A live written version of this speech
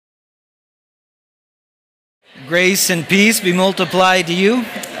Grace and peace be multiplied to you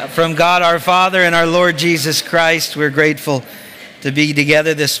from God our Father and our Lord Jesus Christ. We're grateful to be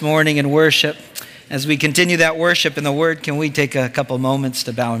together this morning in worship. As we continue that worship in the Word, can we take a couple moments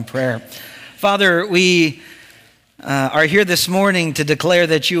to bow in prayer? Father, we are here this morning to declare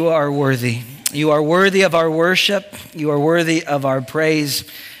that you are worthy. You are worthy of our worship. You are worthy of our praise.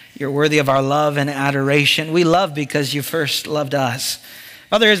 You're worthy of our love and adoration. We love because you first loved us.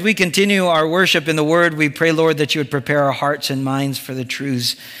 Father, as we continue our worship in the Word, we pray, Lord, that you would prepare our hearts and minds for the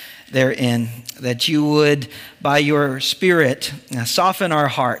truths therein, that you would, by your Spirit, soften our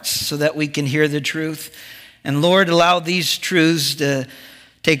hearts so that we can hear the truth. And Lord, allow these truths to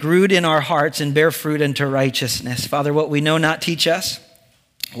take root in our hearts and bear fruit unto righteousness. Father, what we know not teach us,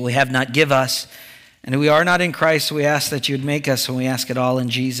 what we have not give us, and we are not in Christ, we ask that you would make us, and we ask it all in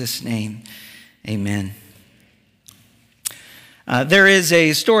Jesus' name. Amen. There is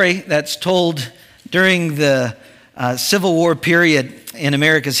a story that's told during the Civil War period in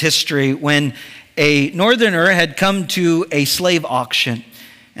America's history when a northerner had come to a slave auction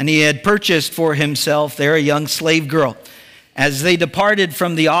and he had purchased for himself there a young slave girl. As they departed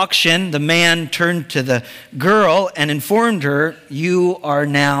from the auction, the man turned to the girl and informed her, "You are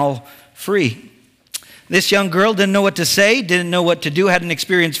now free." This young girl didn't know what to say, didn't know what to do, hadn't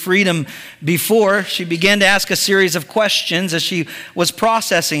experienced freedom before. She began to ask a series of questions as she was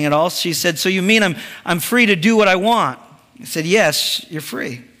processing it all. She said, "So you mean I'm free to do what I want?" He said, "Yes, you're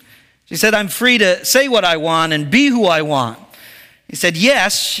free." She said, "I'm free to say what I want and be who I want." He said,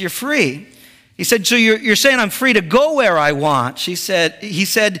 "Yes, you're free." He said, "So you're saying I'm free to go where I want?" He said,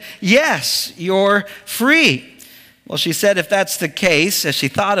 "Yes, you're free." Well, she said, "If that's the case," as she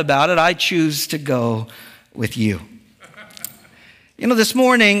thought about it, "I choose to go with you." You know, this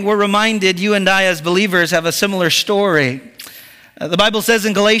morning we're reminded, you and I as believers have a similar story. The Bible says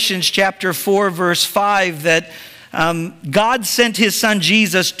in Galatians chapter 4, verse 5, that God sent his son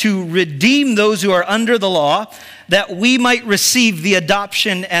Jesus to redeem those who are under the law, that we might receive the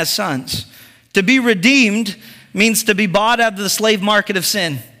adoption as sons. To be redeemed means to be bought out of the slave market of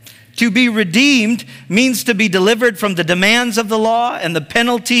sin. To be redeemed means to be delivered from the demands of the law and the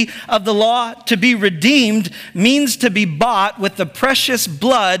penalty of the law. To be redeemed means to be bought with the precious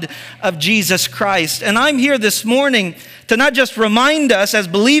blood of Jesus Christ. And I'm here this morning to not just remind us as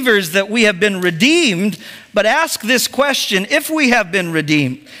believers that we have been redeemed, but ask this question: if we have been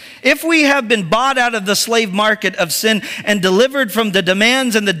redeemed, if we have been bought out of the slave market of sin and delivered from the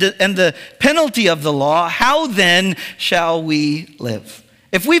demands and the penalty of the law, how then shall we live?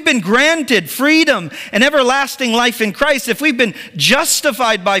 If we've been granted freedom and everlasting life in Christ, if we've been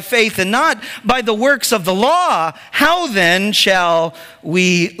justified by faith and not by the works of the law, how then shall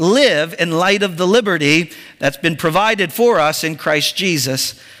we live in light of the liberty that's been provided for us in Christ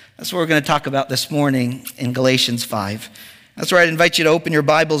Jesus? That's what we're going to talk about this morning in Galatians 5. That's where I'd invite you to open your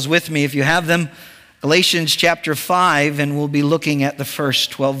Bibles with me if you have them. Galatians chapter 5, and we'll be looking at the first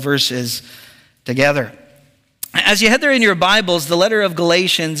 12 verses together. As you head there in your Bibles, the letter of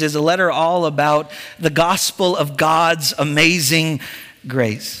Galatians is a letter all about the gospel of God's amazing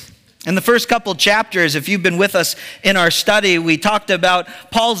grace. In the first couple chapters, if you've been with us in our study, we talked about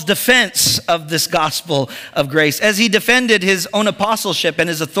Paul's defense of this gospel of grace as he defended his own apostleship and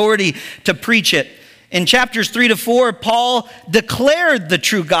his authority to preach it. In chapters 3 to 4, Paul declared the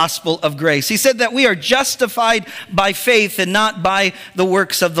true gospel of grace. He said that we are justified by faith and not by the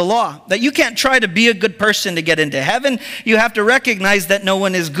works of the law. That you can't try to be a good person to get into heaven. You have to recognize that no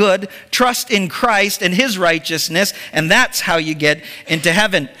one is good. Trust in Christ and his righteousness, and that's how you get into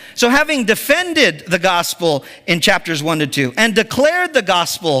heaven. So having defended the gospel in chapters 1 to 2 and declared the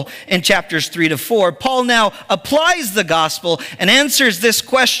gospel in chapters 3 to 4, Paul now applies the gospel and answers this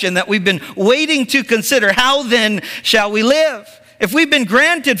question that we've been waiting to consider: how then shall we live? If we've been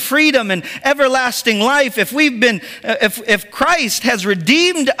granted freedom and everlasting life, if Christ has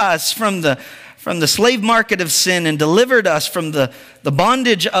redeemed us from the slave market of sin and delivered us from the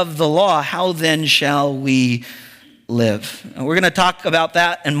bondage of the law, how then shall we live? And we're going to talk about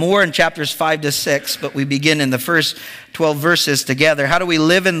that and more in chapters 5 to 6, but we begin in the first 12 verses together. How do we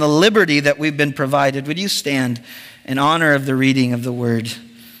live in the liberty that we've been provided? Would you stand in honor of the reading of the word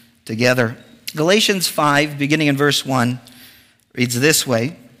together? Galatians 5, beginning in verse 1, reads this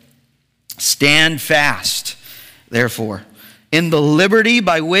way: "Stand fast, therefore, in the liberty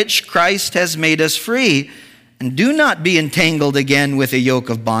by which Christ has made us free, and do not be entangled again with a yoke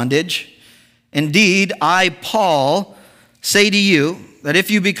of bondage. Indeed, I, Paul, say to you that if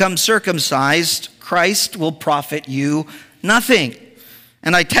you become circumcised, Christ will profit you nothing.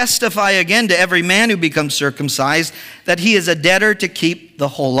 And I testify again to every man who becomes circumcised that he is a debtor to keep the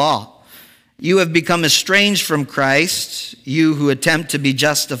whole law. You have become estranged from Christ, you who attempt to be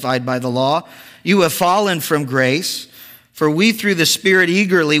justified by the law. You have fallen from grace, for we through the Spirit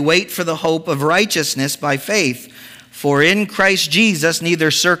eagerly wait for the hope of righteousness by faith. For in Christ Jesus neither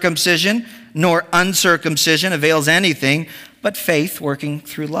circumcision nor uncircumcision avails anything, but faith working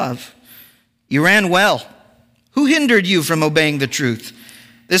through love. You ran well. Who hindered you from obeying the truth?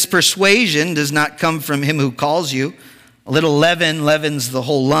 This persuasion does not come from him who calls you. A little leaven leavens the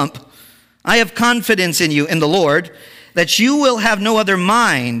whole lump. I have confidence in you, in the Lord, that you will have no other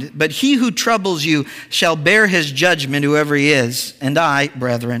mind, but he who troubles you shall bear his judgment, whoever he is. And I,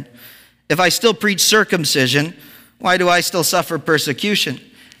 brethren, if I still preach circumcision, why do I still suffer persecution?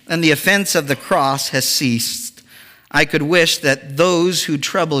 And the offense of the cross has ceased. I could wish that those who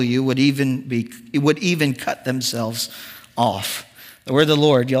trouble you would even cut themselves off. The word of the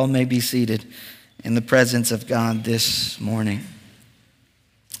Lord. Y'all may be seated in the presence of God this morning.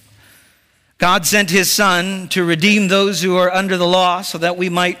 God sent his Son to redeem those who are under the law so that we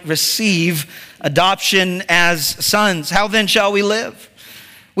might receive adoption as sons. How then shall we live?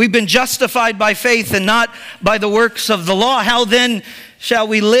 We've been justified by faith and not by the works of the law. How then shall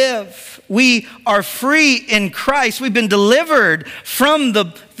we live? We are free in Christ. We've been delivered from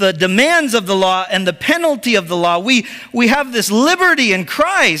the demands of the law and the penalty of the law. We have this liberty in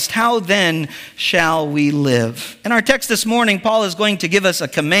Christ. How then shall we live? In our text this morning, Paul is going to give us a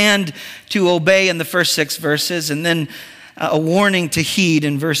command to obey in the first 6 verses, and then a warning to heed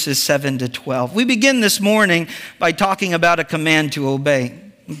in verses 7 to 12. We begin this morning by talking about a command to obey.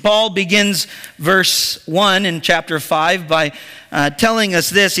 Paul begins verse 1 in chapter 5 by telling us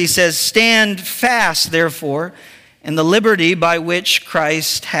this. He says, "Stand fast, therefore, in the liberty by which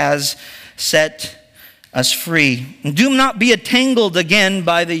Christ has set us free. And do not be entangled again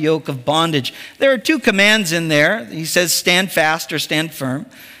by the yoke of bondage." There are 2 commands in there. He says, stand fast or stand firm.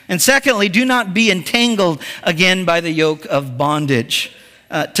 And secondly, do not be entangled again by the yoke of bondage.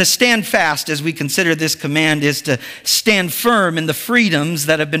 To stand fast, as we consider this command, is to stand firm in the freedoms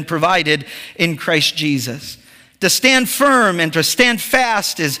that have been provided in Christ Jesus. To stand firm and to stand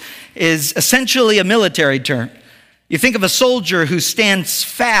fast is essentially a military term. You think of a soldier who stands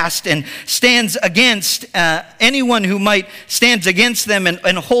fast and stands against anyone who might stand against them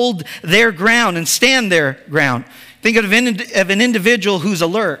and hold their ground and stand their ground. Think of an individual who's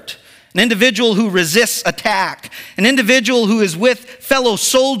alert. An individual who resists attack. An individual who is with fellow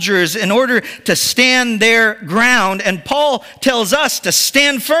soldiers in order to stand their ground. And Paul tells us to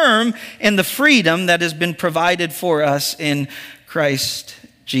stand firm in the freedom that has been provided for us in Christ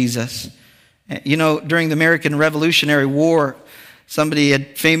Jesus. You know, during the American Revolutionary War, somebody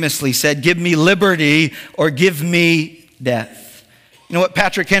had famously said, "Give me liberty or give me death." You know what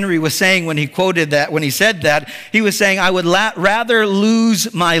Patrick Henry was saying when he quoted that, when he said that? He was saying, "I would rather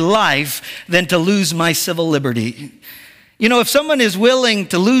lose my life than to lose my civil liberty." You know, if someone is willing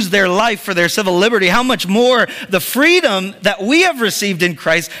to lose their life for their civil liberty, how much more the freedom that we have received in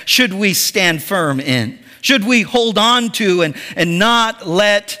Christ should we stand firm in? Should we hold on to and not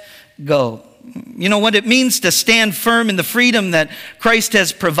let go? You know, what it means to stand firm in the freedom that Christ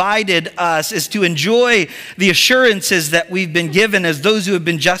has provided us is to enjoy the assurances that we've been given as those who have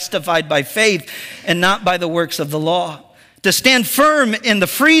been justified by faith and not by the works of the law. To stand firm in the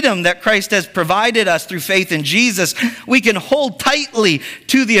freedom that Christ has provided us through faith in Jesus, we can hold tightly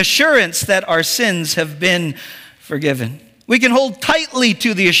to the assurance that our sins have been forgiven. We can hold tightly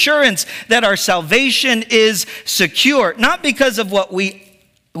to the assurance that our salvation is secure, not because of what we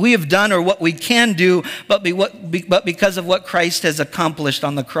have done or what we can do, but because of what Christ has accomplished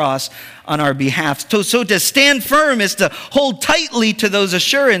on the cross on our behalf. So to stand firm is to hold tightly to those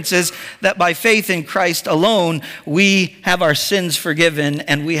assurances that by faith in Christ alone, we have our sins forgiven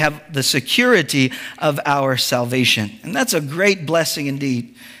and we have the security of our salvation. And that's a great blessing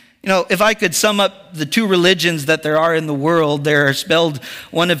indeed. You know, if I could sum up the 2 religions that there are in the world, they are spelled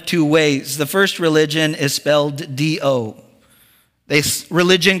one of 2 ways. The first religion is spelled D-O. This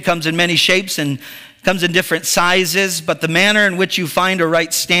religion comes in many shapes and comes in different sizes, but the manner in which you find a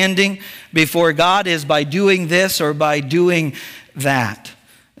right standing before God is by doing this or by doing that.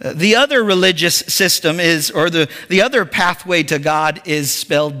 The other religious system is, or the other pathway to God is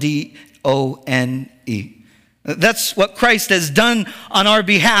spelled D-O-N-E. That's what Christ has done on our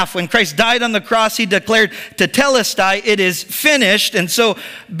behalf. When Christ died on the cross, he declared tetelestai, it is finished. And so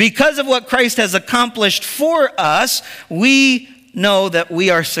because of what Christ has accomplished for us, we know that we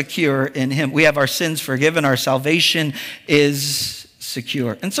are secure in him. We have our sins forgiven. Our salvation is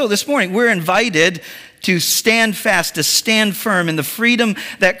secure. And so this morning we're invited to stand fast, to stand firm in the freedom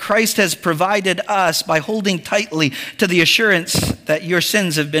that Christ has provided us by holding tightly to the assurance that your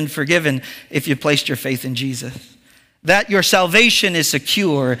sins have been forgiven if you placed your faith in Jesus. That your salvation is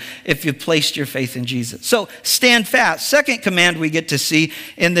secure if you placed your faith in Jesus. So stand fast. Second command we get to see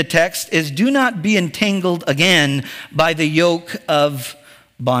in the text is do not be entangled again by the yoke of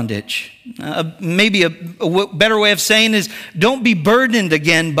bondage. Maybe a better way of saying is don't be burdened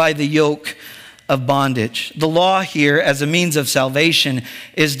again by the yoke of bondage. The law here as a means of salvation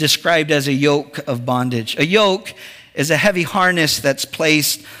is described as a yoke of bondage. A yoke is a heavy harness that's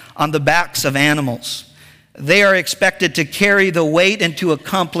placed on the backs of animals. They are expected to carry the weight and to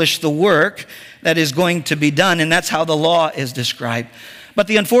accomplish the work that is going to be done, and that's how the law is described. But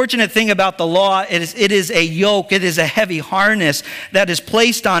the unfortunate thing about the law is it is a yoke, it is a heavy harness that is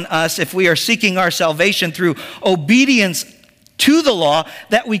placed on us if we are seeking our salvation through obedience to the law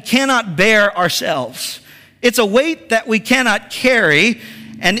that we cannot bear ourselves. It's a weight that we cannot carry,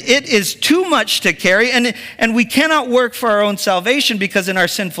 and it is too much to carry, and we cannot work for our own salvation because in our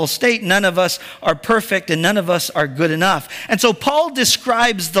sinful state, none of us are perfect and none of us are good enough. And so Paul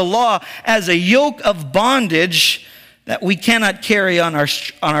describes the law as a yoke of bondage that we cannot carry on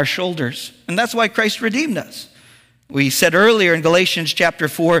our shoulders. And that's why Christ redeemed us. We said earlier in Galatians chapter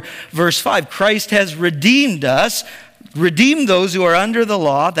 4, verse 5, Christ has redeemed us, redeemed those who are under the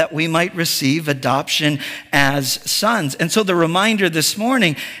law that we might receive adoption as sons. And so the reminder this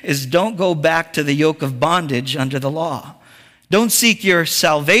morning is don't go back to the yoke of bondage under the law. Don't seek your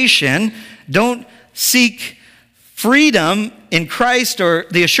salvation. Don't seek freedom in Christ or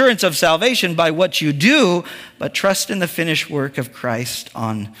the assurance of salvation by what you do, but trust in the finished work of Christ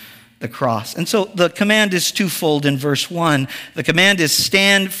on the cross. And so the command is twofold in verse 1. The command is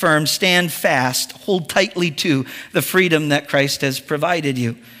stand firm, stand fast, hold tightly to the freedom that Christ has provided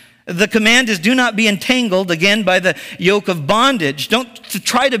you. The command is do not be entangled again by the yoke of bondage. Don't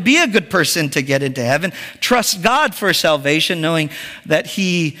try to be a good person to get into heaven. Trust God for salvation, knowing that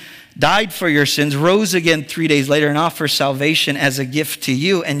He died for your sins, rose again 3 days later, and offers salvation as a gift to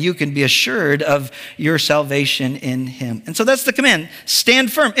you, and you can be assured of your salvation in Him. And so that's the command.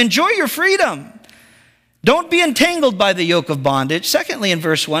 Stand firm. Enjoy your freedom. Don't be entangled by the yoke of bondage. Secondly, in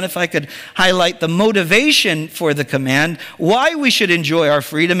verse 1, if I could highlight the motivation for the command, why we should enjoy our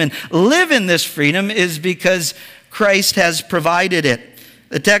freedom and live in this freedom is because Christ has provided it.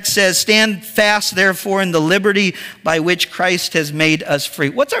 The text says, stand fast, therefore, in the liberty by which Christ has made us free.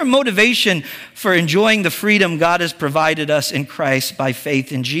 What's our motivation for enjoying the freedom God has provided us in Christ by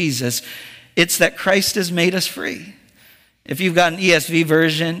faith in Jesus? It's that Christ has made us free. If you've got an ESV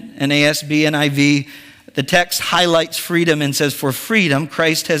version, an ASB, NIV, the text highlights freedom and says, for freedom,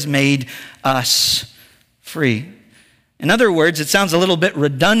 Christ has made us free. In other words, it sounds a little bit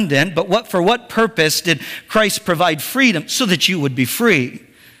redundant, but for what purpose did Christ provide freedom? So that you would be free,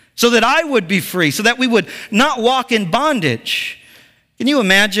 so that I would be free, so that we would not walk in bondage. Can you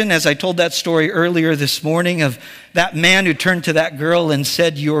imagine, as I told that story earlier this morning, of that man who turned to that girl and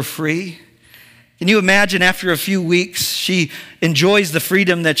said, you're free? Can you imagine after a few weeks, she enjoys the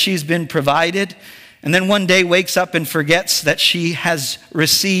freedom that she's been provided, and then one day wakes up and forgets that she has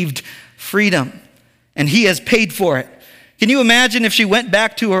received freedom, and he has paid for it? Can you imagine if she went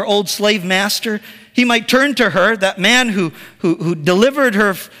back to her old slave master? He might turn to her, that man who delivered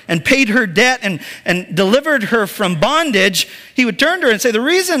her and paid her debt and delivered her from bondage. He would turn to her and say, the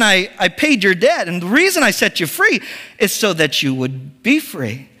reason I paid your debt and the reason I set you free is so that you would be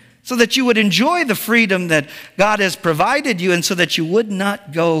free, so that you would enjoy the freedom that God has provided you and so that you would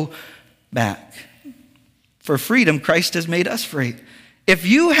not go back. For freedom, Christ has made us free. If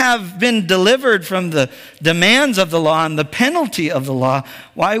you have been delivered from the demands of the law and the penalty of the law,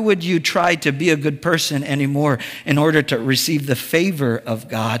 why would you try to be a good person anymore in order to receive the favor of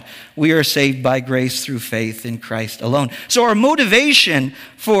God? We are saved by grace through faith in Christ alone. So our motivation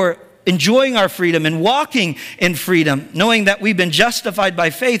for enjoying our freedom and walking in freedom, knowing that we've been justified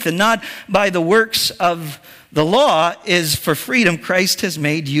by faith and not by the works of the law, is for freedom. Christ has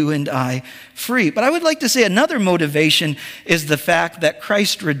made you and I free. But I would like to say another motivation is the fact that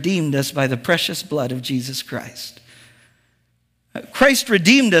Christ redeemed us by the precious blood of Jesus Christ. Christ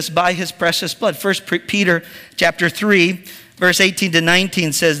redeemed us by His precious blood. 1 Peter chapter 3, verse 18 to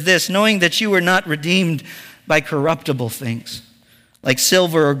 19 says this, knowing that you were not redeemed by corruptible things, like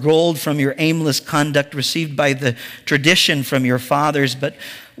silver or gold from your aimless conduct received by the tradition from your fathers, but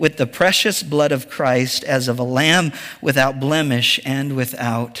with the precious blood of Christ as of a lamb without blemish and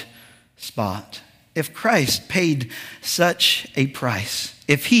without spot. If Christ paid such a price,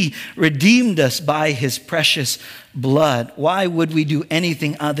 if he redeemed us by his precious blood, why would we do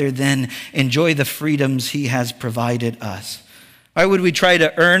anything other than enjoy the freedoms he has provided us? Why would we try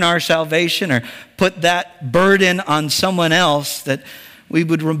to earn our salvation or put that burden on someone else, that we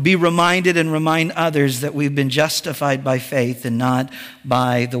would be reminded and remind others that we've been justified by faith and not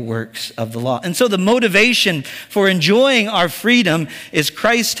by the works of the law? And so the motivation for enjoying our freedom is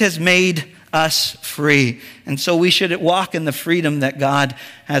Christ has made us free. And so we should walk in the freedom that God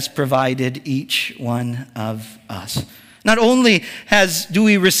has provided each one of us. Not only do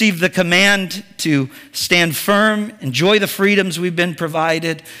we receive the command to stand firm, enjoy the freedoms we've been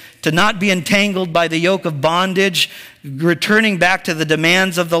provided, to not be entangled by the yoke of bondage, returning back to the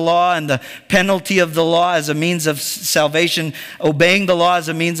demands of the law and the penalty of the law as a means of salvation, obeying the law as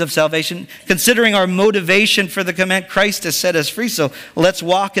a means of salvation, considering our motivation for the command, Christ has set us free. So let's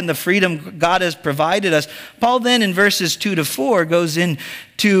walk in the freedom God has provided us. Paul then in verses 2-4 goes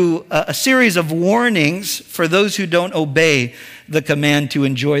into a series of warnings for those who don't obey the command to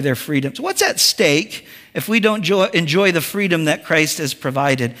enjoy their freedoms. What's at stake if we don't enjoy the freedom that Christ has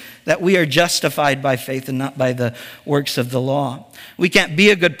provided, that we are justified by faith and not by the works of the law? We can't be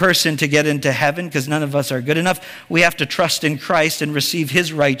a good person to get into heaven because none of us are good enough. We have to trust in Christ and receive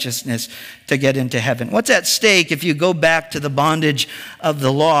his righteousness to get into heaven. What's at stake if you go back to the bondage of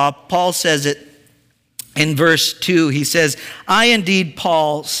the law? Paul says it in verse 2. He says, I indeed,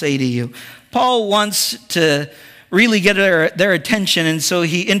 Paul, say to you. Paul wants to really get their attention, and so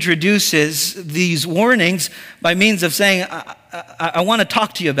he introduces these warnings by means of saying, I want to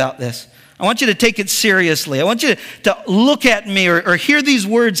talk to you about this. I want you to take it seriously. I want you to look at me or hear these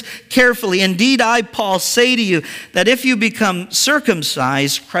words carefully. Indeed, I, Paul, say to you that if you become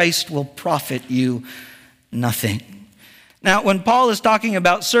circumcised, Christ will profit you nothing. Now, when Paul is talking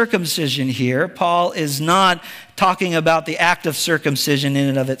about circumcision here, Paul is not talking about the act of circumcision in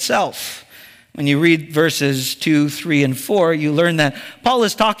and of itself. When you read verses 2, 3, and 4, you learn that Paul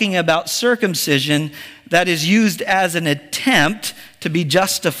is talking about circumcision that is used as an attempt to be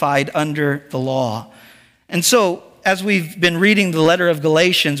justified under the law. And so, as we've been reading the letter of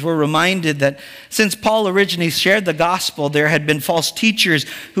Galatians, we're reminded that since Paul originally shared the gospel, there had been false teachers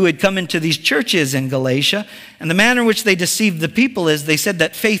who had come into these churches in Galatia. And the manner in which they deceived the people is they said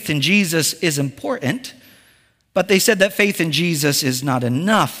that faith in Jesus is important, but they said that faith in Jesus is not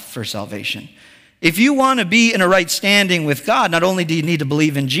enough for salvation. If you want to be in a right standing with God, not only do you need to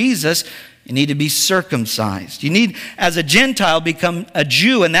believe in Jesus, you need to be circumcised. You need, as a Gentile, become a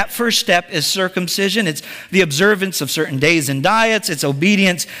Jew, and that first step is circumcision. It's the observance of certain days and diets. It's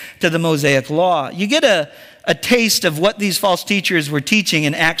obedience to the Mosaic law. You get a taste of what these false teachers were teaching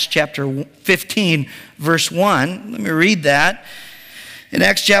in Acts chapter 15, verse 1. Let me read that. In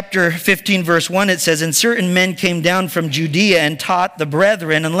Acts chapter 15, verse 1, it says, And certain men came down from Judea and taught the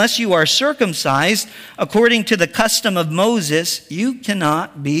brethren, Unless you are circumcised according to the custom of Moses, you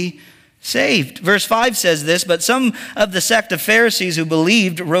cannot be saved. Verse 5 says this, But some of the sect of Pharisees who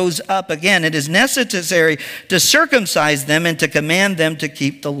believed rose up again. It is necessary to circumcise them and to command them to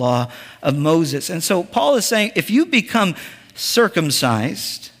keep the law of Moses. And so Paul is saying, if you become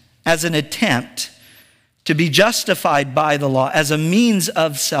circumcised as an attempt to be justified by the law, as a means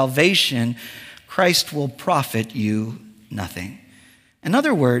of salvation, Christ will profit you nothing. In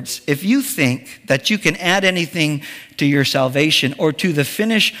other words, if you think that you can add anything to your salvation or to the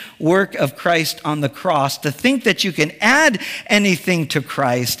finished work of Christ on the cross, to think that you can add anything to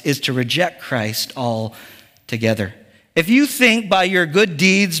Christ is to reject Christ altogether. If you think by your good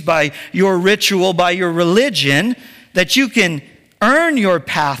deeds, by your ritual, by your religion, that you can earn your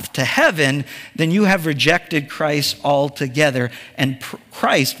path to heaven, then you have rejected Christ altogether, and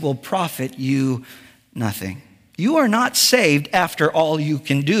Christ will profit you nothing. You are not saved after all you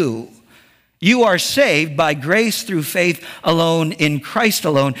can do. You are saved by grace through faith alone in Christ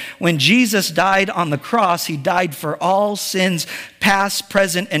alone. When Jesus died on the cross, he died for all sins, past,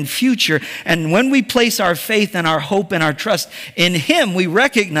 present, and future. And when we place our faith and our hope and our trust in him, we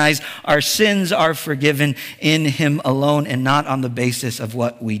recognize our sins are forgiven in him alone and not on the basis of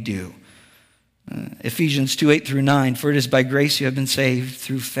what we do. Ephesians 2, 8 through 9, For it is by grace you have been saved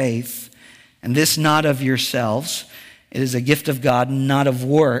through faith, and this not of yourselves. It is a gift of God, not of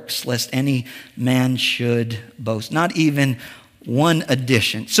works, lest any man should boast. Not even one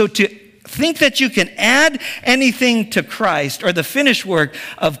addition. So to think that you can add anything to Christ or the finished work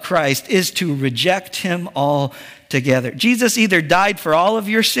of Christ is to reject him altogether. Jesus either died for all of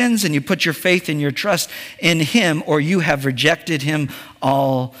your sins and you put your faith and your trust in him, or you have rejected him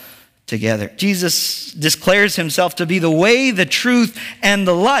altogether. together. Jesus declares himself to be the way, the truth, and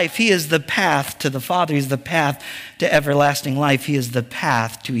the life. He is the path to the Father. He's the path to everlasting life. He is the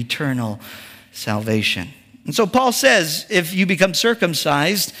path to eternal salvation. And so Paul says, if you become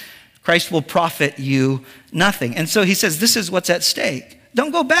circumcised, Christ will profit you nothing. And so he says, this is what's at stake.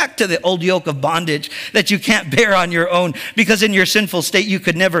 Don't go back to the old yoke of bondage that you can't bear on your own, because in your sinful state you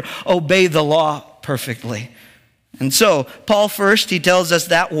could never obey the law perfectly. And so Paul first, he tells us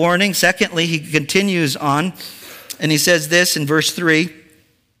that warning. Secondly, he continues on and he says this in verse 3.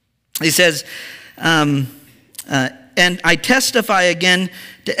 He says, and I testify again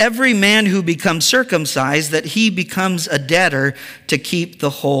to every man who becomes circumcised that he becomes a debtor to keep the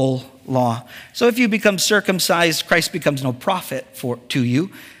whole law. So if you become circumcised, Christ becomes no profit to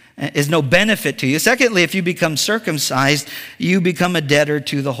you, is no benefit to you. Secondly, if you become circumcised, you become a debtor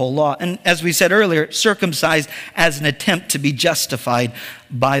to the whole law. And as we said earlier, circumcised as an attempt to be justified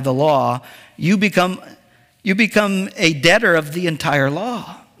by the law, you become a debtor of the entire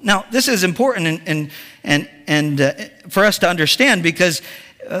law. Now, this is important and for us to understand, because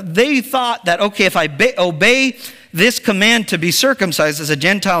they thought that, okay, if I obey this command to be circumcised as a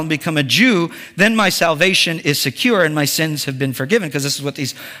Gentile and become a Jew, then my salvation is secure and my sins have been forgiven, because this is what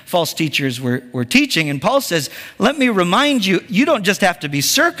these false teachers were teaching. And Paul says, let me remind you, you don't just have to be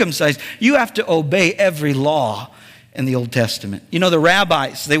circumcised, you have to obey every law in the Old Testament. You know, the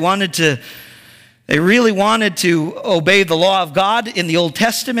rabbis, they really wanted to obey the law of God in the Old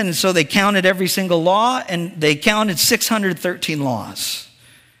Testament, and so they counted every single law, and they counted 613 laws.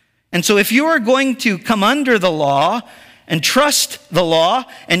 And so if you are going to come under the law and trust the law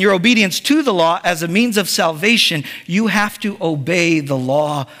and your obedience to the law as a means of salvation, you have to obey the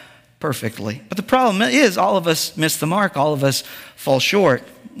law perfectly. But the problem is, all of us miss the mark. All of us fall short.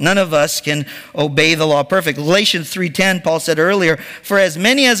 None of us can obey the law perfectly. Galatians 3:10, Paul said earlier, for as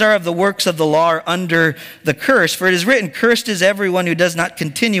many as are of the works of the law are under the curse. For it is written, cursed is everyone who does not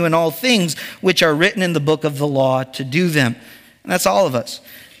continue in all things which are written in the book of the law to do them. And that's all of us.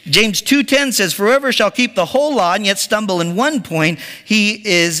 James 2:10 says, for whoever shall keep the whole law and yet stumble in one point, he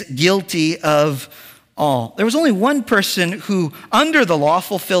is guilty of all. There was only one person who, under the law,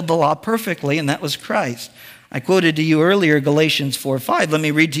 fulfilled the law perfectly, and that was Christ. I quoted to you earlier Galatians 4:5. Let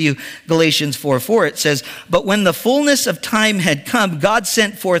me read to you Galatians 4:4. It says, but when the fullness of time had come, God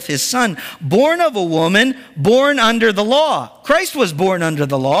sent forth his son, born of a woman, born under the law. Christ was born under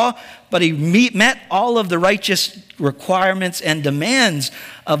the law, but he met all of the righteous requirements and demands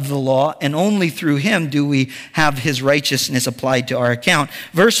of the law, and only through him do we have his righteousness applied to our account.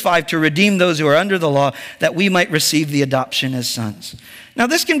 Verse 5, to redeem those who are under the law, that we might receive the adoption as sons. Now,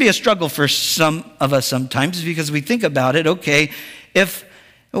 this can be a struggle for some of us sometimes, because we think about it, okay,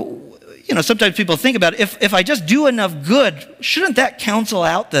 sometimes people think about it, if I just do enough good, shouldn't that cancel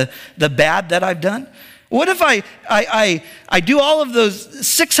out the bad that I've done? What if I do all of those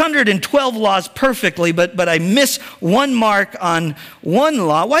 612 laws perfectly, but I miss one mark on one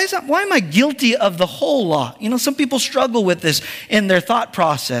law? Why am I guilty of the whole law? Some people struggle with this in their thought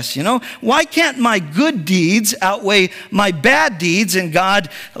process. Why can't my good deeds outweigh my bad deeds and God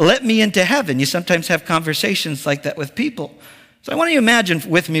let me into heaven? You sometimes have conversations like that with people. So I want you to imagine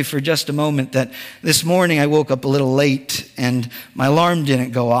with me for just a moment that this morning I woke up a little late and my alarm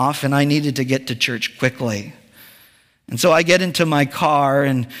didn't go off and I needed to get to church quickly. And so I get into my car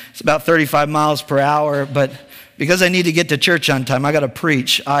and it's about 35 miles per hour, but because I need to get to church on time, I got to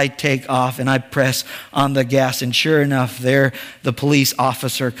preach. I take off and I press on the gas, and sure enough, there the police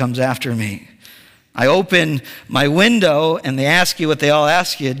officer comes after me. I open my window and they ask you what they all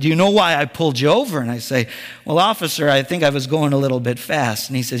ask you. Do you know why I pulled you over? And I say, well, officer, I think I was going a little bit fast.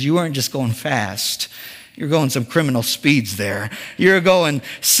 And he says, you weren't just going fast. You're going some criminal speeds there. You're going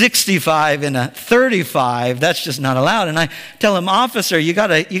 65 in a 35. That's just not allowed. And I tell him, officer, you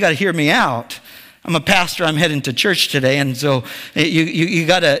gotta hear me out. I'm a pastor. I'm heading to church today, and so you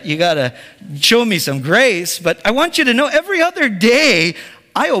gotta show me some grace. But I want you to know, every other day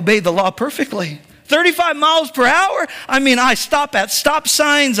I obey the law perfectly. 35 miles per hour. I stop at stop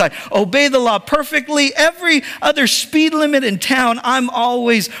signs. I obey the law perfectly. Every other speed limit in town, I'm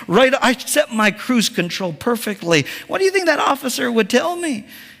always right. I set my cruise control perfectly. What do you think that officer would tell me?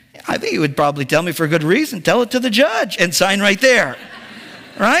 I think he would probably tell me for good reason. Tell it to the judge and sign right there.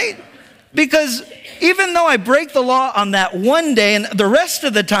 Right? Because even though I break the law on that one day, and the rest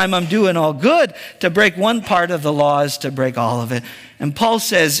of the time I'm doing all good, to break one part of the law is to break all of it. And Paul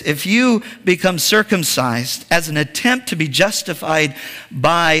says, if you become circumcised as an attempt to be justified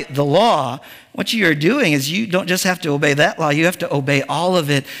by the law, what you're doing is you don't just have to obey that law, you have to obey all of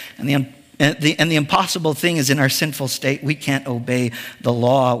it. And And the impossible thing is, in our sinful state, we can't obey the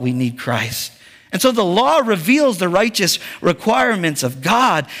law. We need Christ. And so the law reveals the righteous requirements of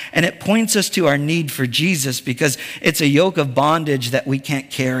God, and it points us to our need for Jesus, because it's a yoke of bondage that we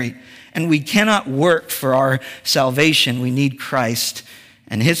can't carry. And we cannot work for our salvation. We need Christ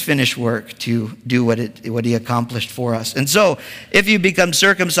and his finished work to do what he accomplished for us. And so, if you become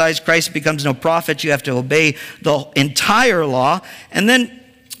circumcised, Christ becomes no prophet. You have to obey the entire law. And then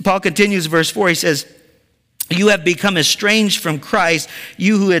Paul continues, verse 4, he says, you have become estranged from Christ,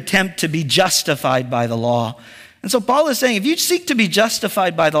 you who attempt to be justified by the law. And so Paul is saying, if you seek to be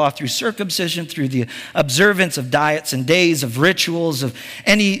justified by the law through circumcision, through the observance of diets and days, of rituals, of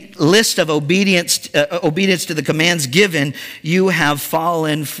any list of obedience to the commands given, you have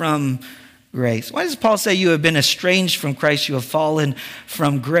fallen from grace. Why does Paul say you have been estranged from Christ, you have fallen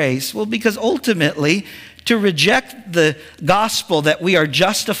from grace? Well, because ultimately, to reject the gospel that we are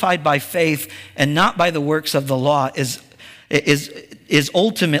justified by faith and not by the works of the law is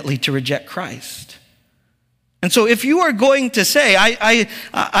ultimately to reject Christ. And so if you are going to say,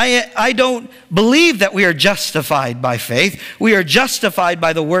 I don't believe that we are justified by faith, we are justified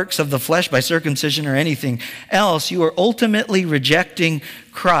by the works of the flesh, by circumcision or anything else, you are ultimately rejecting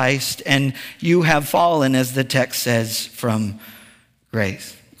Christ, and you have fallen, as the text says, from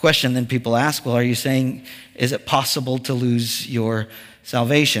grace. Question then people ask, well, are you saying, is it possible to lose your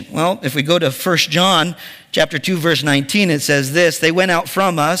salvation? Well, if we go to 1 John chapter 2, verse 19, it says this, they went out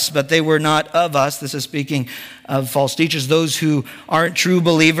from us, but they were not of us. This is speaking of false teachers, those who aren't true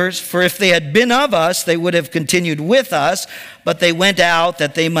believers. For if they had been of us, they would have continued with us, but they went out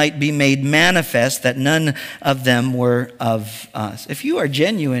that they might be made manifest, that none of them were of us. If you are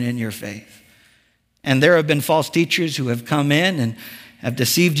genuine in your faith, and there have been false teachers who have come in and have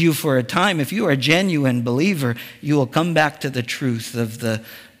deceived you for a time, if you are a genuine believer, you will come back to the truth of the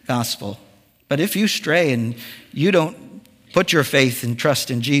gospel. But if you stray and you don't put your faith and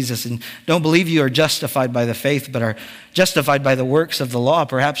trust in Jesus and don't believe you are justified by the faith but are justified by the works of the law,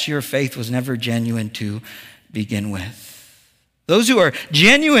 perhaps your faith was never genuine to begin with. Those who are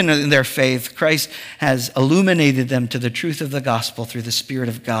genuine in their faith, Christ has illuminated them to the truth of the gospel through the Spirit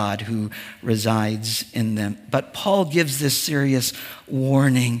of God who resides in them. But Paul gives this serious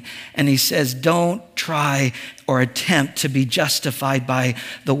warning, and he says, don't try or attempt to be justified by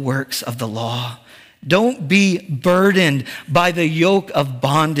the works of the law. Don't be burdened by the yoke of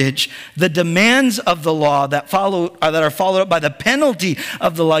bondage, the demands of the law that are followed up by the penalty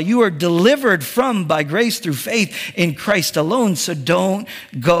of the law. You are delivered from by grace through faith in Christ alone, so don't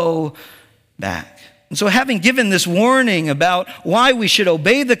go back. And so having given this warning about why we should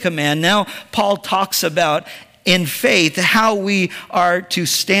obey the command, now Paul talks about in faith how we are to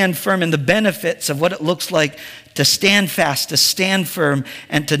stand firm in the benefits of what it looks like to stand fast, to stand firm,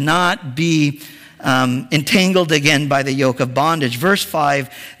 and to not be entangled again by the yoke of bondage. Verse 5,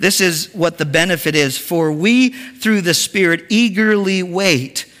 this is what the benefit is. For we, through the Spirit, eagerly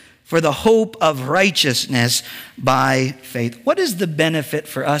wait for the hope of righteousness by faith. What is the benefit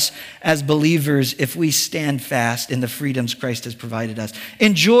for us as believers if we stand fast in the freedoms Christ has provided us?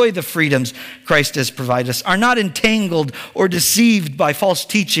 Enjoy the freedoms Christ has provided us. Are not entangled or deceived by false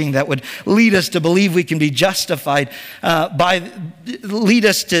teaching that would lead us to believe we can be justified lead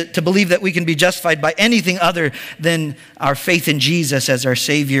us to believe that we can be justified by anything other than our faith in Jesus as our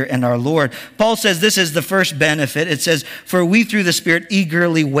Savior and our Lord. Paul says this is the first benefit. It says, for we through the Spirit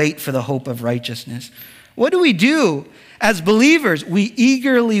eagerly wait for the hope of righteousness. What do? As believers, we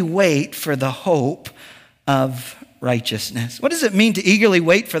eagerly wait for the hope of righteousness. What does it mean to eagerly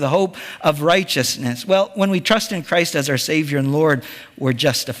wait for the hope of righteousness? Well, when we trust in Christ as our Savior and Lord, we're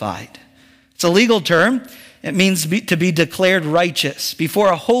justified. It's a legal term. It means to be declared righteous. Before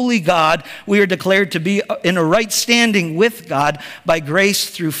a holy God, we are declared to be in a right standing with God by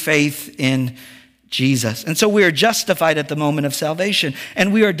grace through faith in Jesus. And so we are justified at the moment of salvation,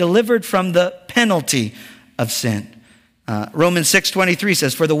 and we are delivered from the penalty of sin. Romans 6:23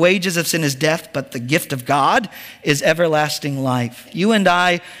 says, for the wages of sin is death, but the gift of God is everlasting life. You and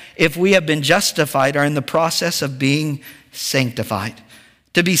I, if we have been justified, are in the process of being sanctified.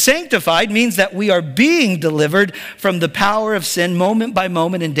 To be sanctified means that we are being delivered from the power of sin moment by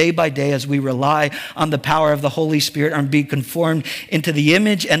moment and day by day as we rely on the power of the Holy Spirit and be conformed into the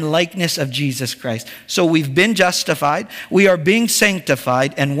image and likeness of Jesus Christ. So we've been justified, we are being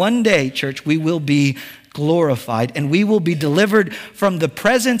sanctified, and one day, church, we will be glorified and we will be delivered from the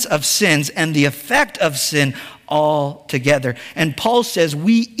presence of sins and the effect of sin altogether. And Paul says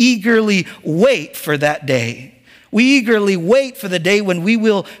we eagerly wait for that day. We eagerly wait for the day when we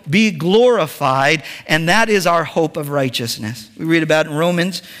will be glorified, and that is our hope of righteousness. We read about in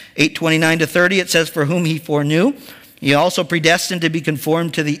Romans 8:29-30, it says, "For whom he foreknew, he also predestined to be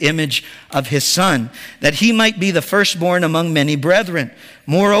conformed to the image of his Son, that he might be the firstborn among many brethren.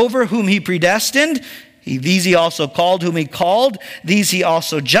 Moreover, whom he predestined, these he also called. Whom he called, these he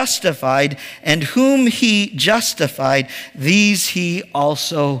also justified. And whom he justified, these he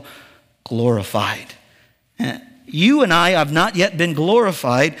also glorified." You and I have not yet been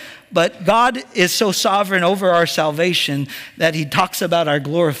glorified, but God is so sovereign over our salvation that he talks about our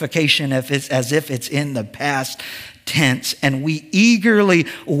glorification as if it's in the past tense. And we eagerly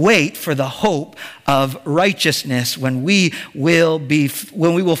wait for the hope of righteousness when we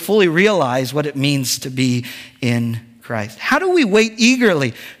will fully realize what it means to be in Christ. How do we wait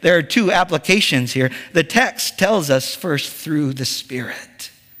eagerly? There are two applications here. The text tells us first through the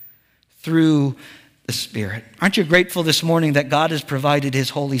Spirit. Through the Spirit. Aren't you grateful this morning that God has provided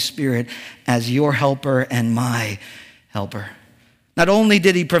his Holy Spirit as your helper and my helper? Not only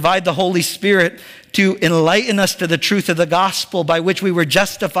did he provide the Holy Spirit to enlighten us to the truth of the gospel by which we were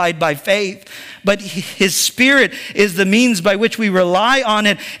justified by faith, but his Spirit is the means by which we rely on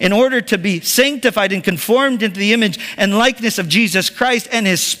it in order to be sanctified and conformed into the image and likeness of Jesus Christ. And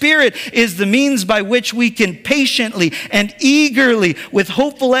his Spirit is the means by which we can patiently and eagerly, with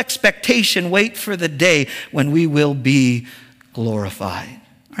hopeful expectation, wait for the day when we will be glorified.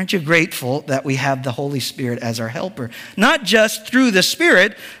 Aren't you grateful that we have the Holy Spirit as our helper? Not just through the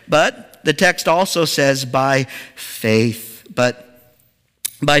Spirit, but the text also says by faith. But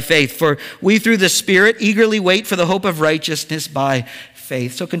by faith. For we through the Spirit eagerly wait for the hope of righteousness by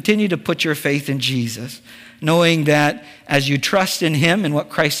faith. So continue to put your faith in Jesus, knowing that as you trust in him and what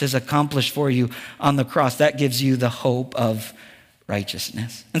Christ has accomplished for you on the cross, that gives you the hope of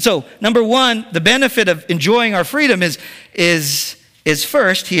righteousness. And so, number one, the benefit of enjoying our freedom is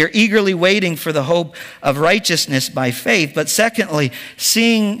first here, eagerly waiting for the hope of righteousness by faith. But secondly,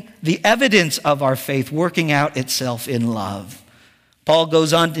 seeing the evidence of our faith working out itself in love. Paul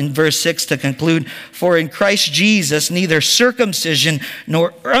goes on in verse 6 to conclude, "For in Christ Jesus neither circumcision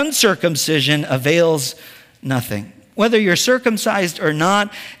nor uncircumcision avails nothing." Whether you're circumcised or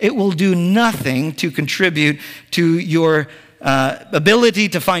not, it will do nothing to contribute to your ability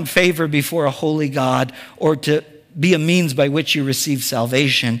to find favor before a holy God or to be a means by which you receive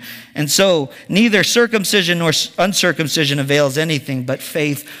salvation. And so neither circumcision nor uncircumcision avails anything but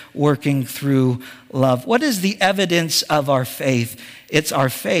faith working through love. What is the evidence of our faith? It's our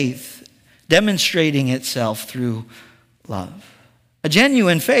faith demonstrating itself through love. A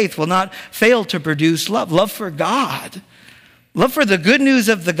genuine faith will not fail to produce love. Love for God. Love for the good news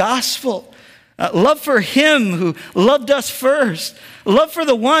of the gospel. Love for him who loved us first. Love for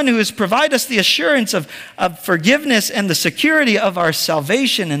the one who has provided us the assurance of forgiveness and the security of our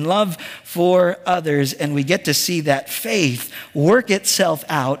salvation, and love for others. And we get to see that faith work itself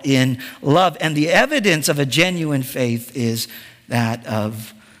out in love. And the evidence of a genuine faith is that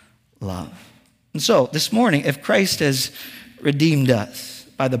of love. And so this morning, if Christ has redeemed us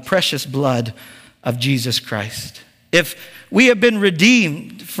by the precious blood of Jesus Christ, if we have been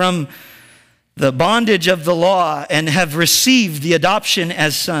redeemed from the bondage of the law and have received the adoption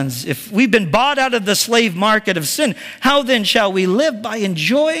as sons, if we've been bought out of the slave market of sin, how then shall we live? By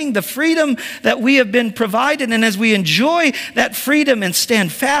enjoying the freedom that we have been provided. And as we enjoy that freedom and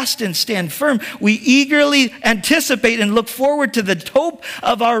stand fast and stand firm, we eagerly anticipate and look forward to the hope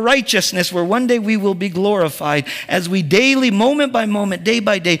of our righteousness, where one day we will be glorified, as we daily, moment by moment, day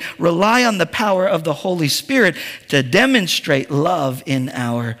by day, rely on the power of the Holy Spirit to demonstrate love in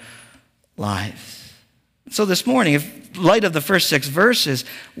our lives. So this morning, in light of the first 6 verses,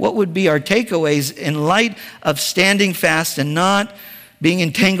 what would be our takeaways in light of standing fast and not being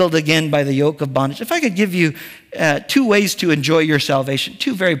entangled again by the yoke of bondage? If I could give you 2 ways to enjoy your salvation,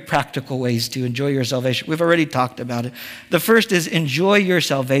 2 very practical ways to enjoy your salvation. We've already talked about it. The first is enjoy your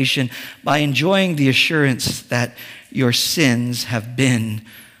salvation by enjoying the assurance that your sins have been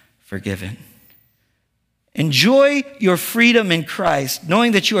forgiven. Enjoy your freedom in Christ,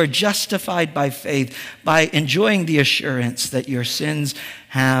 knowing that you are justified by faith, by enjoying the assurance that your sins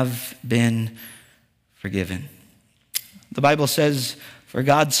have been forgiven. The Bible says, "For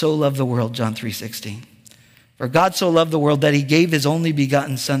God so loved the world," John 3:16. "For God so loved the world that he gave his only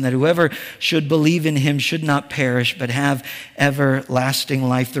begotten Son, that whoever should believe in him should not perish, but have everlasting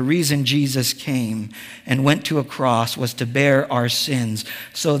life." The reason Jesus came and went to a cross was to bear our sins,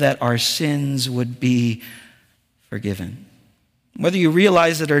 so that our sins would be forgiven. Whether you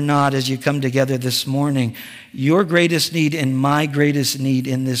realize it or not, as you come together this morning, your greatest need and my greatest need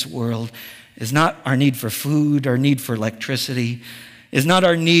in this world is not our need for food, our need for electricity, is not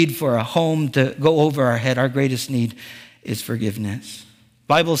our need for a home to go over our head. Our greatest need is forgiveness.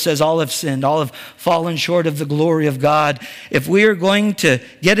 The Bible says all have sinned, all have fallen short of the glory of God. If we are going to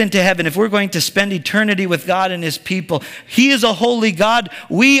get into heaven, if we're going to spend eternity with God and his people, he is a holy God.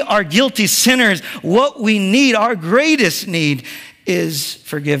 We are guilty sinners. What we need, our greatest need, is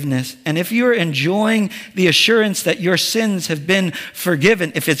forgiveness. And if you're enjoying the assurance that your sins have been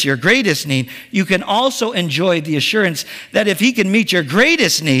forgiven, if it's your greatest need, you can also enjoy the assurance that if he can meet your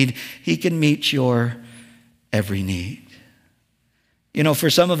greatest need, he can meet your every need. You know, for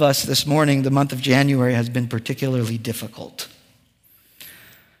some of us this morning, the month of January has been particularly difficult.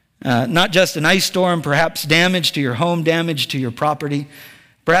 Not just an ice storm, perhaps damage to your home, damage to your property.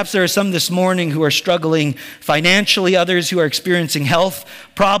 Perhaps there are some this morning who are struggling financially, others who are experiencing health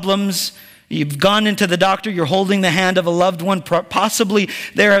problems. You've gone into the doctor, you're holding the hand of a loved one. Possibly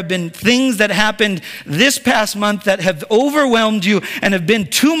there have been things that happened this past month that have overwhelmed you and have been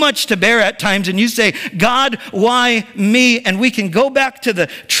too much to bear at times. And you say, God, why me? And we can go back to the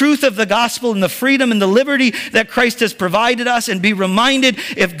truth of the gospel and the freedom and the liberty that Christ has provided us and be reminded,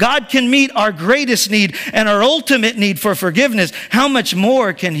 if God can meet our greatest need and our ultimate need for forgiveness, how much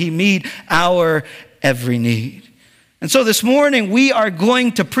more can he meet our every need? And so this morning, we are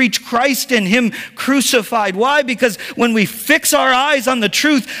going to preach Christ and him crucified. Why? Because when we fix our eyes on the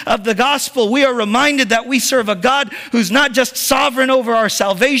truth of the gospel, we are reminded that we serve a God who's not just sovereign over our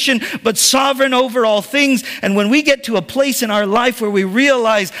salvation, but sovereign over all things. And when we get to a place in our life where we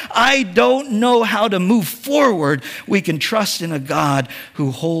realize, I don't know how to move forward, we can trust in a God who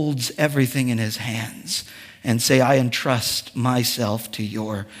holds everything in his hands and say, I entrust myself to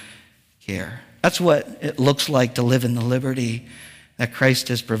your care. That's what it looks like to live in the liberty that Christ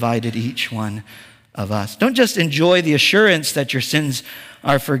has provided each one of us. Don't just enjoy the assurance that your sins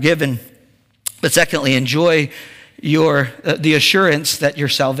are forgiven, but secondly, enjoy the assurance that your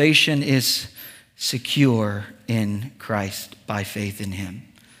salvation is secure in Christ by faith in him.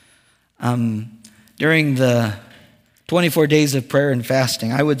 During the 24 days of prayer and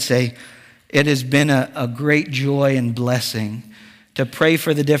fasting, I would say it has been a great joy and blessing to pray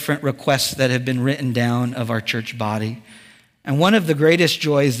for the different requests that have been written down of our church body. And one of the greatest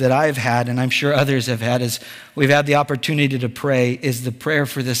joys that I've had, and I'm sure others have had, as we've had the opportunity to pray, is the prayer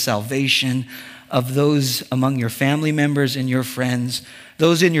for the salvation of those among your family members and your friends,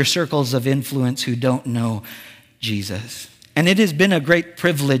 those in your circles of influence who don't know Jesus. And it has been a great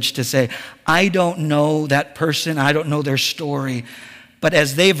privilege to say, I don't know that person, I don't know their story, but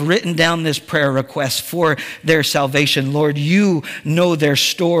as they've written down this prayer request for their salvation, Lord, you know their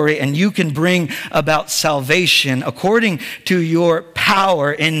story and you can bring about salvation according to your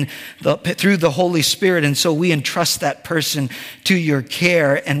power through the Holy Spirit. And so we entrust that person to your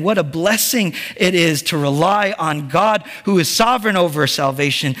care. And what a blessing it is to rely on God, who is sovereign over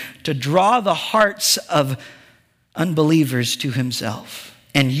salvation, to draw the hearts of unbelievers to himself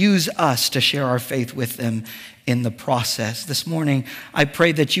and use us to share our faith with them in the process. This morning, I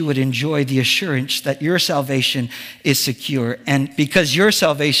pray that you would enjoy the assurance that your salvation is secure. And because your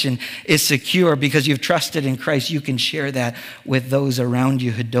salvation is secure, because you've trusted in Christ, you can share that with those around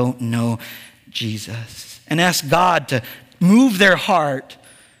you who don't know Jesus. And ask God to move their heart,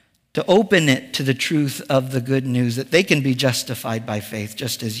 to open it to the truth of the good news, that they can be justified by faith,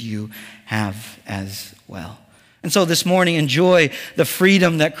 just as you have as well. And so this morning, enjoy the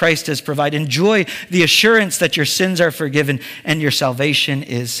freedom that Christ has provided. Enjoy the assurance that your sins are forgiven and your salvation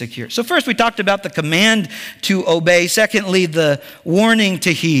is secure. So first, we talked about the command to obey. Secondly, the warning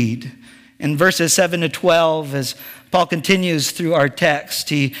to heed. In verses 7 to 12, as Paul continues through our text,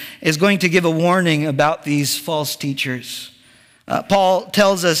 he is going to give a warning about these false teachers. Paul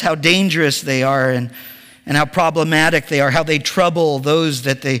tells us how dangerous they are and how problematic they are, how they trouble those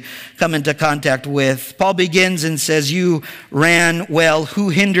that they come into contact with. Paul begins and says, you ran well. Who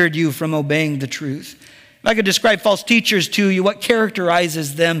hindered you from obeying the truth? If I could describe false teachers to you, what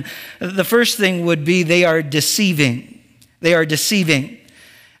characterizes them? The first thing would be they are deceiving. They are deceiving.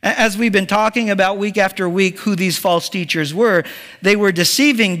 As we've been talking about week after week who these false teachers were, they were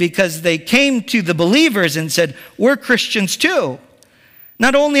deceiving because they came to the believers and said, we're Christians too.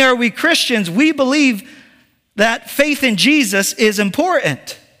 Not only are we Christians, we believe that faith in Jesus is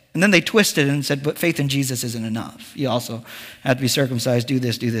important. And then they twisted it and said, but faith in Jesus isn't enough. You also have to be circumcised, do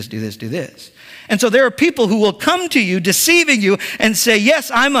this, do this, do this, do this. And so there are people who will come to you deceiving you and say,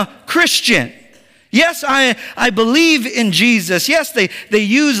 yes, I'm a Christian. Yes, I believe in Jesus. Yes, they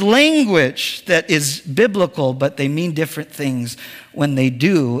use language that is biblical, but they mean different things when they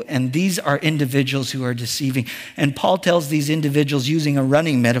do. And these are individuals who are deceiving. And Paul tells these individuals, using a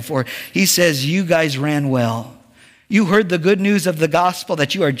running metaphor, he says, you guys ran well. You heard the good news of the gospel,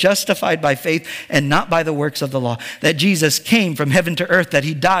 that you are justified by faith and not by the works of the law. That Jesus came from heaven to earth, that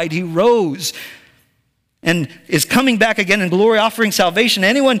he died, he rose, and is coming back again in glory, offering salvation to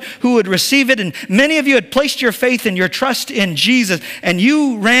anyone who would receive it. And many of you had placed your faith and your trust in Jesus, and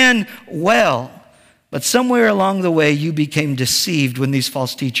you ran well. But somewhere along the way, you became deceived when these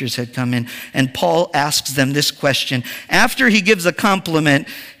false teachers had come in. And Paul asks them this question. After he gives a compliment,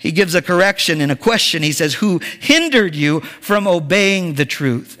 he gives a correction and a question. He says, who hindered you from obeying the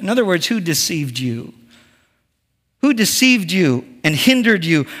truth? In other words, who deceived you? Who deceived you and hindered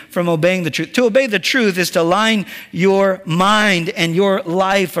you from obeying the truth? To obey the truth is to align your mind and your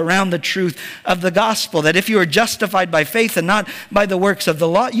life around the truth of the gospel. That if you are justified by faith and not by the works of the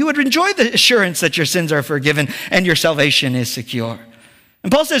law, you would enjoy the assurance that your sins are forgiven and your salvation is secure.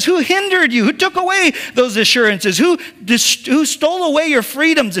 And Paul says, who hindered you? Who took away those assurances? Who stole away your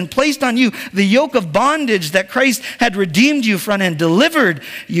freedoms and placed on you the yoke of bondage that Christ had redeemed you from and delivered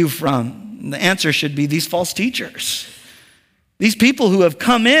you from? And the answer should be these false teachers. These people who have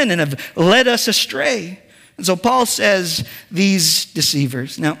come in and have led us astray. And so Paul says, these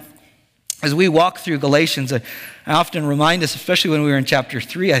deceivers. Now, as we walk through Galatians, I often remind us, especially when we were in chapter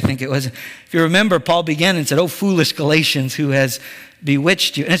 3, I think it was, if you remember, Paul began and said, oh, foolish Galatians, who has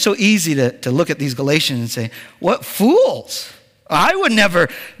bewitched you? And it's so easy to look at these Galatians and say, what fools? I would never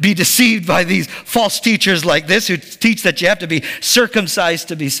be deceived by these false teachers like this who teach that you have to be circumcised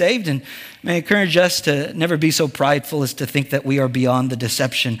to be saved. And may I encourage us to never be so prideful as to think that we are beyond the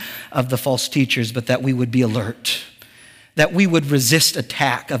deception of the false teachers, but that we would be alert, that we would resist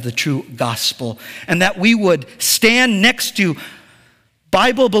attack of the true gospel, and that we would stand next to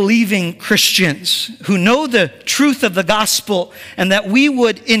Bible-believing Christians who know the truth of the gospel, and that we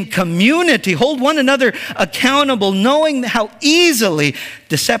would in community hold one another accountable, knowing how easily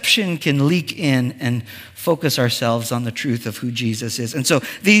deception can leak in, and focus ourselves on the truth of who Jesus is. And so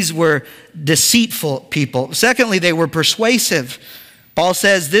these were deceitful people. Secondly, they were persuasive. Paul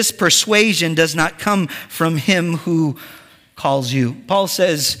says this persuasion does not come from him who calls you. Paul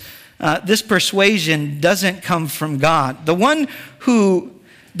says this persuasion doesn't come from God. The one who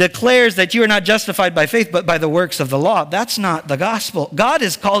declares that you are not justified by faith, but by the works of the law, that's not the gospel. God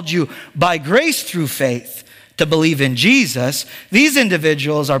has called you by grace through faith to believe in Jesus. These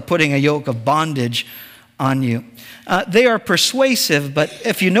individuals are putting a yoke of bondage on you. They are persuasive, but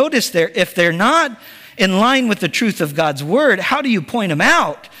if you notice there, if they're not in line with the truth of God's word, how do you point them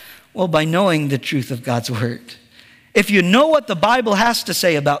out? Well, by knowing the truth of God's word. If you know what the Bible has to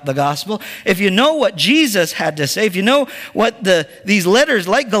say about the gospel, if you know what Jesus had to say, if you know what these letters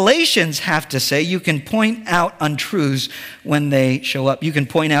like Galatians have to say, you can point out untruths when they show up. You can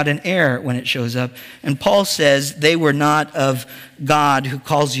point out an error when it shows up. And Paul says they were not of God who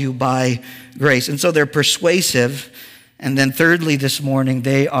calls you by grace. And so they're persuasive. And then thirdly this morning,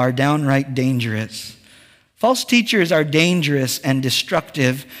 they are downright dangerous. False teachers are dangerous and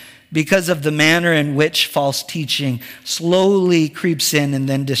destructive because of the manner in which false teaching slowly creeps in and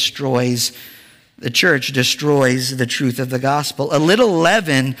then destroys the church, destroys the truth of the gospel. A little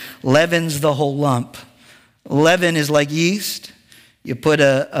leaven leavens the whole lump. Leaven is like yeast. You put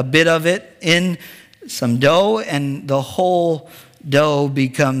a bit of it in some dough, and the whole dough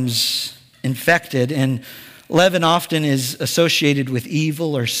becomes infected. And leaven often is associated with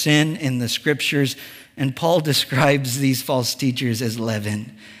evil or sin in the scriptures. And Paul describes these false teachers as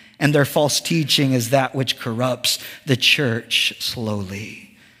leaven. And their false teaching is that which corrupts the church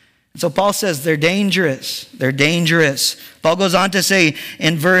slowly. So Paul says they're dangerous. They're dangerous. Paul goes on to say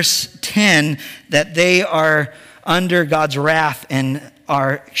in verse 10 that they are under God's wrath and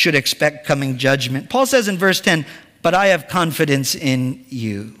should expect coming judgment. Paul says in verse 10, but I have confidence in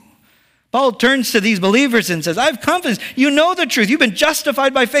you. Paul turns to these believers and says, I have confidence. You know the truth. You've been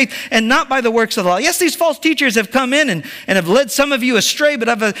justified by faith and not by the works of the law. Yes, these false teachers have come in and have led some of you astray, but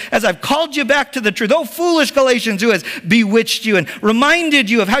as I've called you back to the truth, oh, foolish Galatians, who has bewitched you and reminded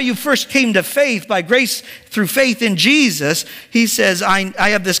you of how you first came to faith by grace through faith in Jesus, he says, I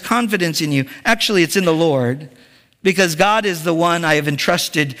have this confidence in you. Actually, it's in the Lord, because God is the one I have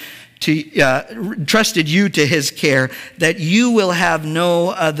entrusted you to his care, that you will have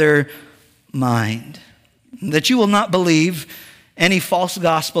no other mind, that you will not believe any false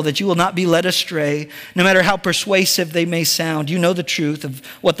gospel, that you will not be led astray, no matter how persuasive they may sound. You know the truth of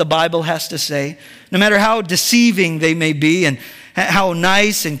what the Bible has to say, no matter how deceiving they may be, and how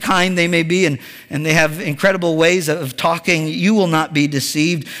nice and kind they may be, and they have incredible ways of talking. You will not be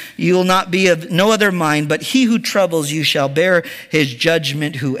deceived. You will not be of no other mind, but he who troubles you shall bear his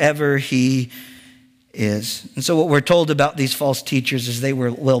judgment, whoever he is. And so what we're told about these false teachers is they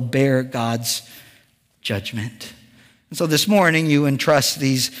will bear God's judgment. And so this morning you entrust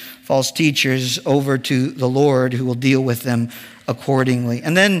these false teachers over to the Lord, who will deal with them accordingly.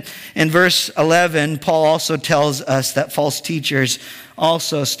 And then in verse 11, Paul also tells us that false teachers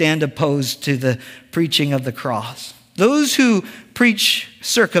also stand opposed to the preaching of the cross. Those who preach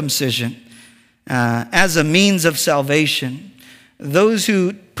circumcision as a means of salvation, those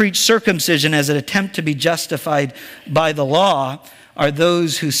who preach circumcision as an attempt to be justified by the law, are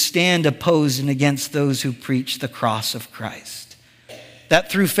those who stand opposed and against those who preach the cross of Christ.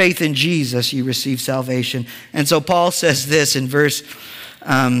 That through faith in Jesus you receive salvation. And so Paul says this in verse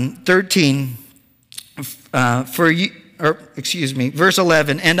 13, verse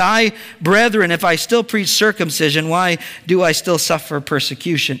 11, and I, brethren, if I still preach circumcision, why do I still suffer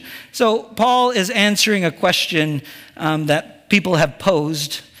persecution? So Paul is answering a question that people have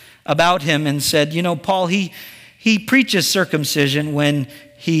posed about him and said, Paul, he preaches circumcision when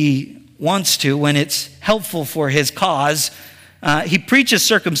he wants to, when it's helpful for his cause. He preaches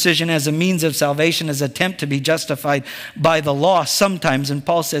circumcision as a means of salvation, as an attempt to be justified by the law sometimes. And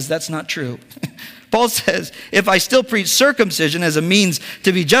Paul says that's not true. Paul says, if I still preach circumcision as a means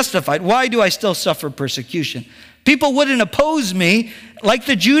to be justified, why do I still suffer persecution? People wouldn't oppose me like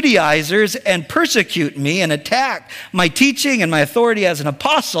the Judaizers and persecute me and attack my teaching and my authority as an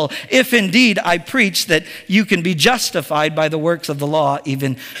apostle if indeed I preach that you can be justified by the works of the law,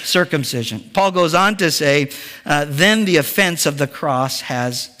 even circumcision. Paul goes on to say, then the offense of the cross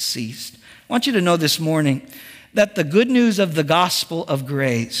has ceased. I want you to know this morning that the good news of the gospel of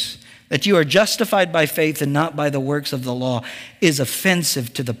grace, that you are justified by faith and not by the works of the law, is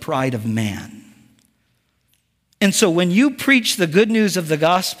offensive to the pride of man. And so when you preach the good news of the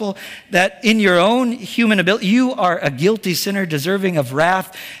gospel, that in your own human ability, you are a guilty sinner deserving of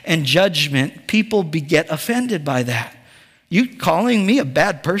wrath and judgment, people get offended by that. You calling me a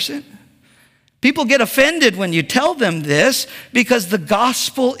bad person? People get offended when you tell them this because the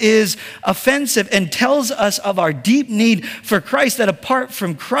gospel is offensive and tells us of our deep need for Christ, that apart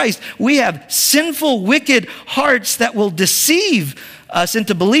from Christ, we have sinful, wicked hearts that will deceive us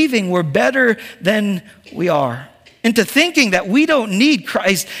into believing we're better than we are, into thinking that we don't need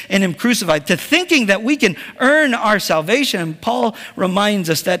Christ and Him crucified, to thinking that we can earn our salvation. And Paul reminds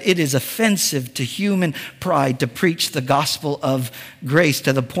us that it is offensive to human pride to preach the gospel of grace,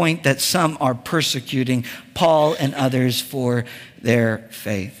 to the point that some are persecuting Paul and others for their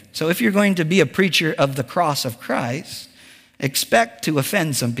faith. So if you're going to be a preacher of the cross of Christ, expect to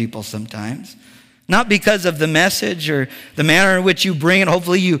offend some people sometimes. Not because of the message or the manner in which you bring it.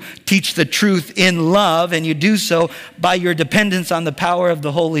 Hopefully you teach the truth in love, and you do so by your dependence on the power of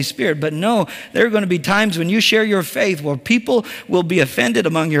the Holy Spirit. But no, there are going to be times when you share your faith where people will be offended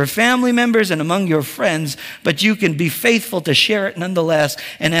among your family members and among your friends, but you can be faithful to share it nonetheless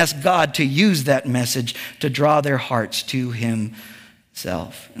and ask God to use that message to draw their hearts to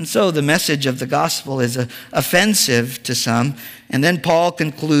Himself. And so the message of the gospel is offensive to some. And then Paul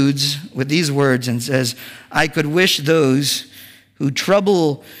concludes with these words and says, I could wish those who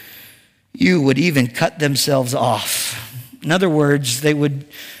trouble you would even cut themselves off. In other words, they would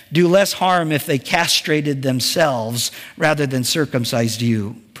do less harm if they castrated themselves rather than circumcised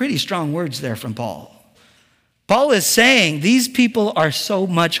you. Pretty strong words there from Paul. Paul is saying these people are so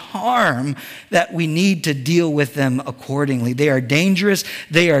much harm that we need to deal with them accordingly. They are dangerous,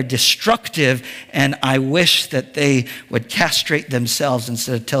 they are destructive, and I wish that they would castrate themselves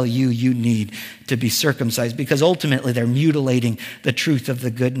instead of tell you need to be circumcised, because ultimately they're mutilating the truth of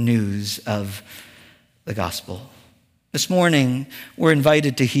the good news of the gospel. This morning, we're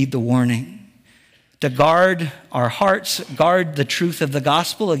invited to heed the warning, to guard our hearts, guard the truth of the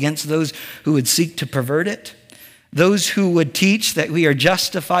gospel against those who would seek to pervert it. Those who would teach that we are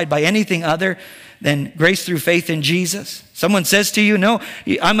justified by anything other than grace through faith in Jesus. Someone says to you, no,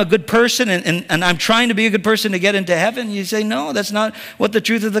 I'm a good person and I'm trying to be a good person to get into heaven. You say, no, that's not what the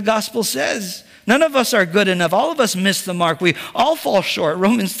truth of the gospel says. None of us are good enough. All of us miss the mark. We all fall short.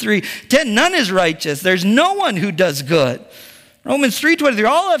 Romans 3:10, none is righteous. There's no one who does good. Romans 3:23,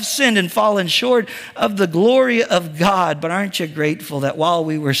 all have sinned and fallen short of the glory of God. But aren't you grateful that while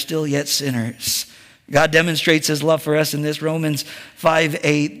we were still yet sinners, God demonstrates His love for us in this? Romans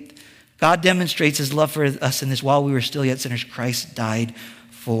 5:8. God demonstrates His love for us in this. While we were still yet sinners, Christ died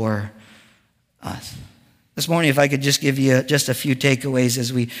for us. This morning, if I could just give you just a few takeaways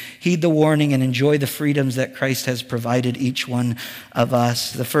as we heed the warning and enjoy the freedoms that Christ has provided each one of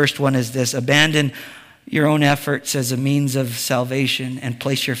us. The first one is this: abandon your own efforts as a means of salvation and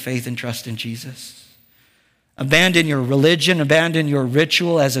place your faith and trust in Jesus. Abandon your religion, abandon your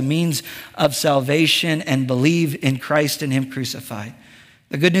ritual as a means of salvation, and believe in Christ and Him crucified.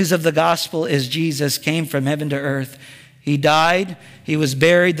 The good news of the gospel is Jesus came from heaven to earth. He died, He was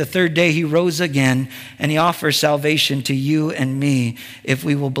buried, the third day He rose again, and He offers salvation to you and me if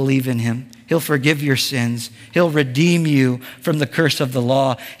we will believe in Him. He'll forgive your sins. He'll redeem you from the curse of the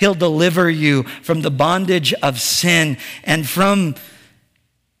law. He'll deliver you from the bondage of sin and from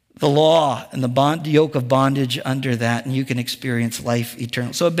the law and the yoke of bondage under that, and you can experience life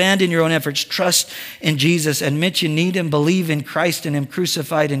eternal. So abandon your own efforts. Trust in Jesus. Admit you need Him. Believe in Christ and Him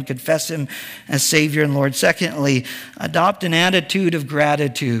crucified, and confess Him as Savior and Lord. Secondly, adopt an attitude of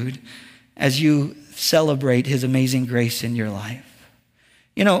gratitude as you celebrate His amazing grace in your life.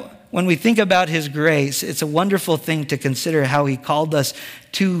 You know, when we think about His grace, it's a wonderful thing to consider how He called us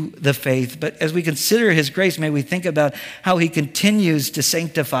to the faith. But as we consider His grace, may we think about how He continues to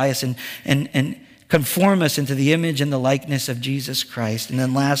sanctify us and conform us into the image and the likeness of Jesus Christ. And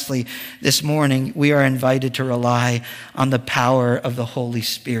then lastly, this morning, we are invited to rely on the power of the Holy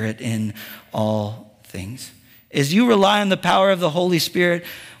Spirit in all things. As you rely on the power of the Holy Spirit,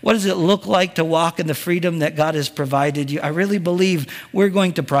 what does it look like to walk in the freedom that God has provided you? I really believe we're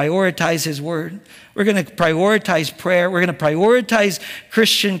going to prioritize His word. We're going to prioritize prayer. We're going to prioritize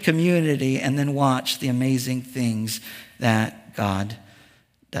Christian community, and then watch the amazing things that God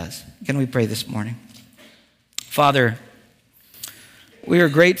does. Can we pray this morning? Father, we are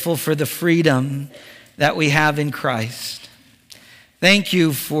grateful for the freedom that we have in Christ. Thank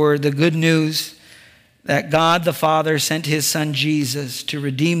you for the good news that God the Father sent His Son Jesus to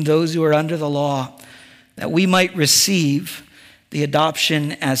redeem those who are under the law, that we might receive the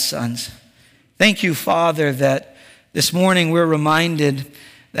adoption as sons. Thank you, Father, that this morning we're reminded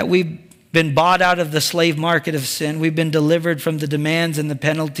that we've been bought out of the slave market of sin. We've been delivered from the demands and the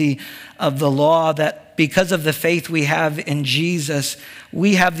penalty of the law, that because of the faith we have in Jesus,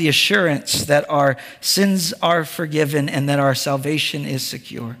 we have the assurance that our sins are forgiven and that our salvation is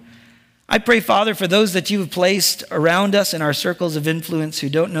secure. I pray, Father, for those that you have placed around us in our circles of influence who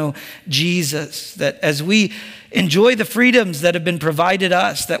don't know Jesus, that as we enjoy the freedoms that have been provided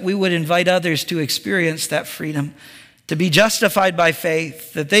us, that we would invite others to experience that freedom, to be justified by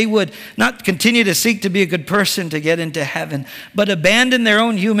faith, that they would not continue to seek to be a good person to get into heaven, but abandon their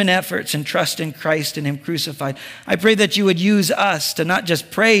own human efforts and trust in Christ and Him crucified. I pray that you would use us to not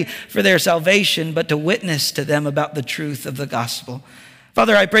just pray for their salvation, but to witness to them about the truth of the gospel.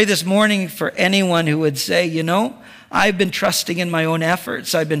 Father, I pray this morning for anyone who would say, you know, I've been trusting in my own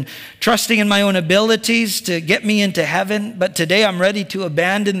efforts. I've been trusting in my own abilities to get me into heaven, but today I'm ready to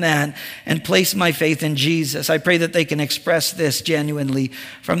abandon that and place my faith in Jesus. I pray that they can express this genuinely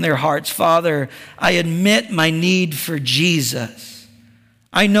from their hearts. Father, I admit my need for Jesus.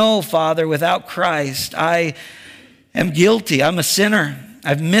 I know, Father, without Christ, I am guilty. I'm a sinner.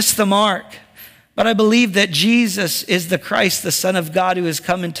 I've missed the mark. But I believe that Jesus is the Christ, the Son of God, who has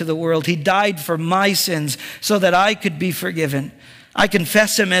come into the world. He died for my sins so that I could be forgiven. I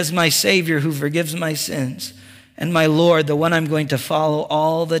confess Him as my Savior who forgives my sins, and my Lord, the one I'm going to follow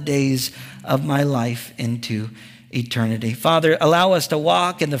all the days of my life into eternity. Father, allow us to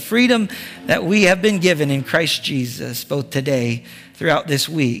walk in the freedom that we have been given in Christ Jesus, both today, throughout this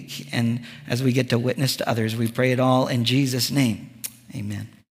week, and as we get to witness to others. We pray it all in Jesus' name. Amen.